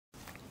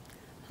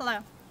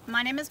Hello,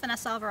 my name is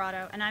Vanessa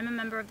Alvarado and I'm a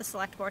member of the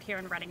Select Board here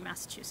in Reading,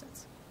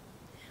 Massachusetts.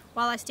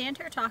 While I stand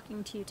here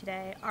talking to you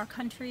today, our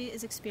country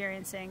is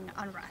experiencing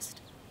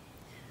unrest.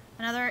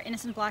 Another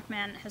innocent black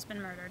man has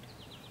been murdered.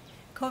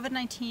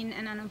 COVID-19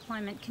 and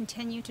unemployment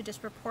continue to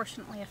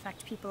disproportionately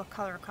affect people of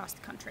color across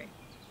the country.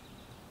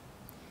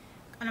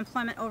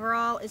 Unemployment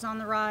overall is on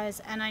the rise,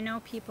 and I know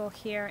people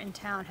here in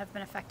town have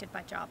been affected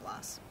by job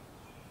loss.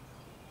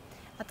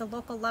 At the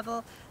local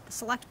level, the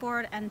Select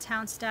Board and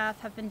town staff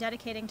have been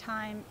dedicating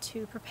time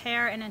to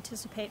prepare and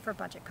anticipate for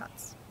budget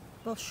cuts,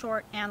 both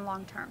short and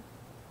long term.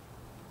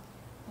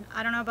 And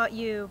I don't know about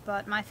you,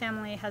 but my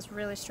family has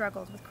really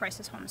struggled with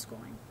crisis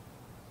homeschooling.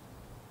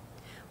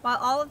 While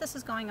all of this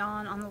is going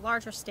on the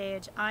larger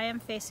stage, I am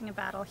facing a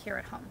battle here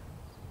at home.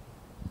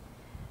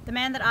 The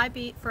man that I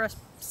beat for a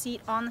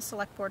seat on the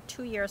Select Board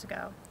 2 years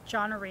ago,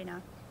 John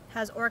Arena,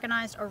 has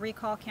organized a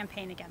recall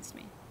campaign against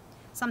me.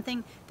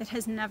 Something that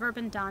has never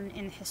been done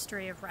in the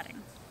history of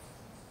Reading.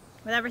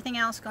 With everything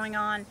else going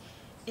on,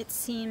 it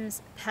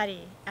seems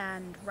petty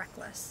and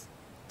reckless.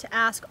 To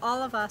ask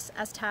all of us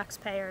as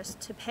taxpayers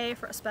to pay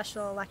for a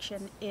special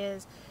election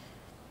is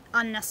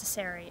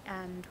unnecessary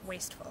and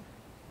wasteful.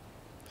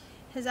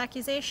 His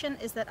accusation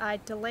is that I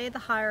delayed the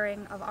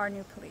hiring of our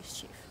new police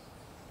chief.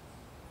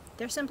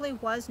 There simply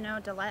was no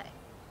delay.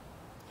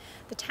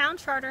 The town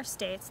charter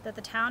states that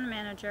the town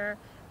manager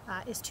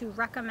is to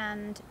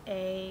recommend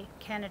a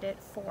candidate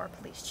for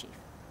police chief,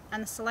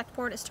 and the Select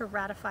Board is to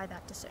ratify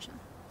that decision.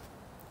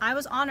 I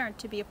was honored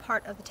to be a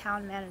part of the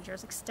town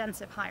manager's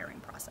extensive hiring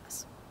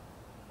process.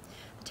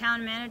 The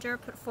town manager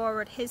put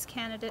forward his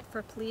candidate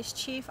for police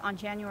chief on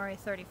January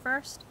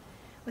 31st.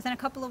 Within a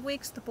couple of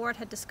weeks, the board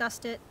had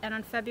discussed it, and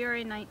on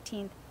February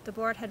 19th, the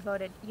board had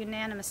voted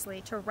unanimously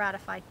to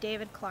ratify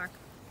David Clark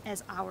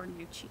as our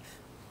new chief.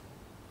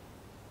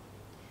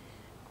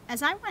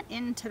 As I went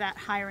into that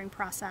hiring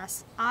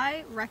process,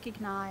 I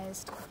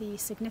recognized the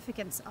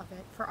significance of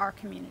it for our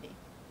community.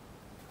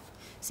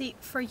 See,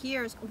 for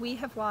years we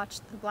have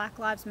watched the Black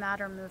Lives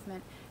Matter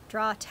movement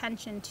draw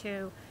attention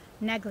to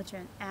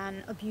negligent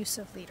and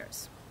abusive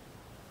leaders.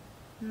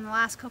 In the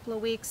last couple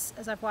of weeks,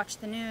 as I've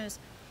watched the news,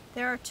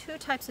 there are two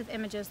types of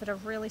images that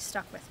have really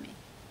stuck with me.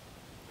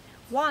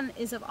 One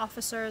is of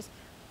officers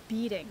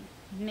beating,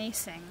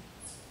 macing,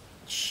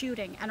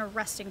 shooting, and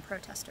arresting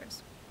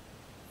protesters.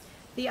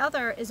 The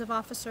other is of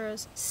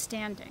officers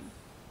standing,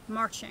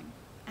 marching,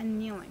 and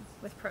kneeling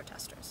with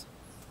protesters.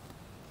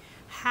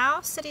 How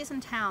cities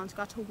and towns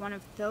got to one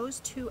of those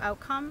two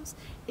outcomes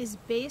is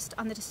based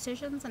on the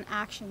decisions and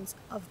actions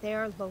of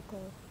their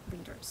local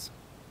leaders.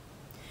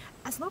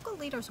 As local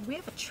leaders, we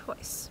have a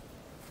choice.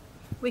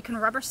 We can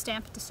rubber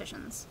stamp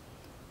decisions,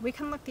 we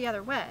can look the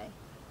other way,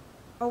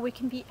 or we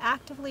can be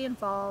actively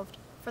involved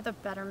for the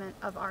betterment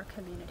of our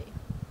community.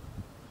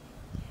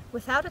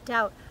 Without a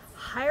doubt,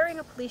 hiring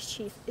a police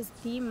chief is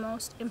the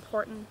most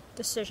important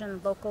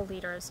decision local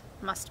leaders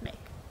must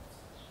make.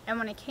 And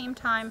when it came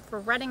time for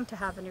Reading to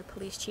have a new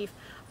police chief,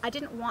 I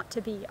didn't want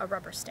to be a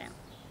rubber stamp.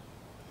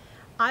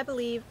 I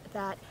believe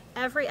that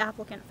every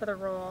applicant for the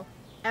role,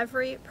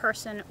 every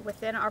person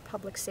within our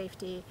public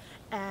safety,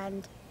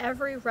 and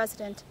every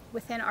resident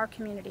within our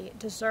community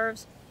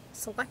deserves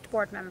Select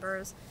Board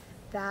members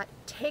that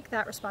take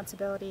that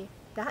responsibility,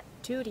 that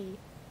duty,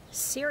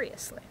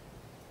 seriously.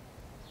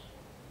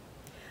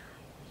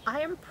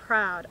 I am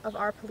proud of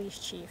our police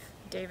chief,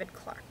 David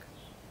Clark.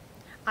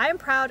 I am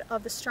proud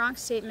of the strong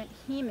statement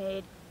he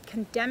made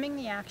condemning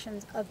the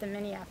actions of the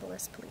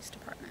Minneapolis Police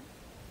Department.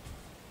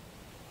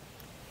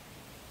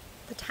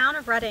 The town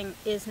of Reading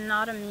is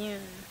not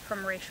immune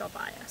from racial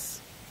bias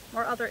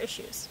or other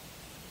issues.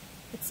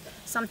 It's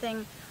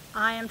something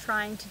I am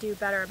trying to do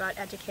better about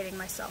educating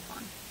myself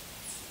on.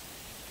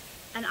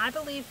 And I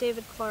believe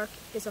David Clark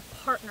is a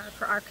partner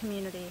for our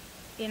community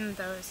in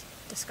those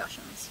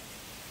discussions.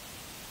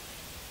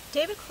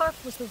 David Clark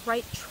was the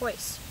right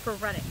choice for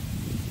Reading,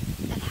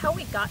 and how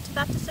we got to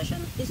that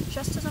decision is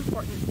just as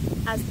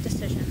important as the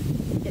decision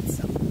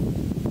itself.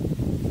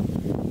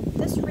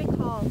 This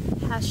recall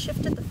has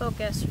shifted the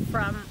focus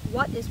from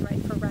what is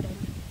right for Reading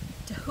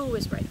to who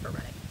is right for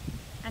Reading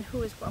and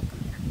who is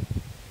welcome here,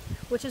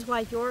 which is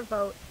why your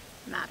vote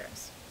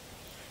matters.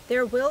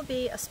 There will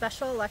be a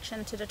special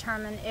election to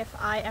determine if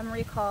I am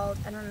recalled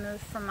and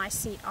removed from my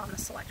seat on the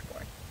Select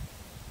Board.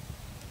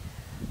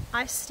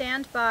 I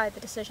stand by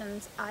the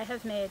decisions I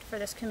have made for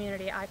this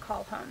community I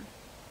call home.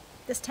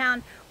 This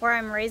town where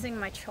I'm raising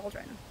my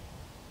children.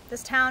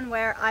 This town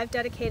where I've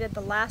dedicated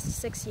the last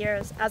 6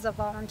 years as a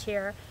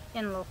volunteer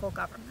in local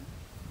government.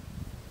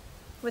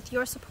 With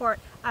your support,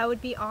 I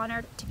would be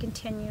honored to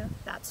continue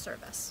that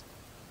service.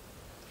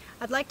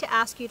 I'd like to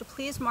ask you to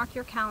please mark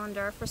your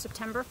calendar for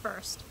September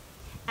 1st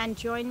and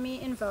join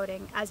me in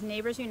voting as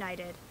Neighbors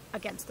United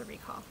against the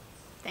recall.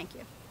 Thank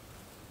you.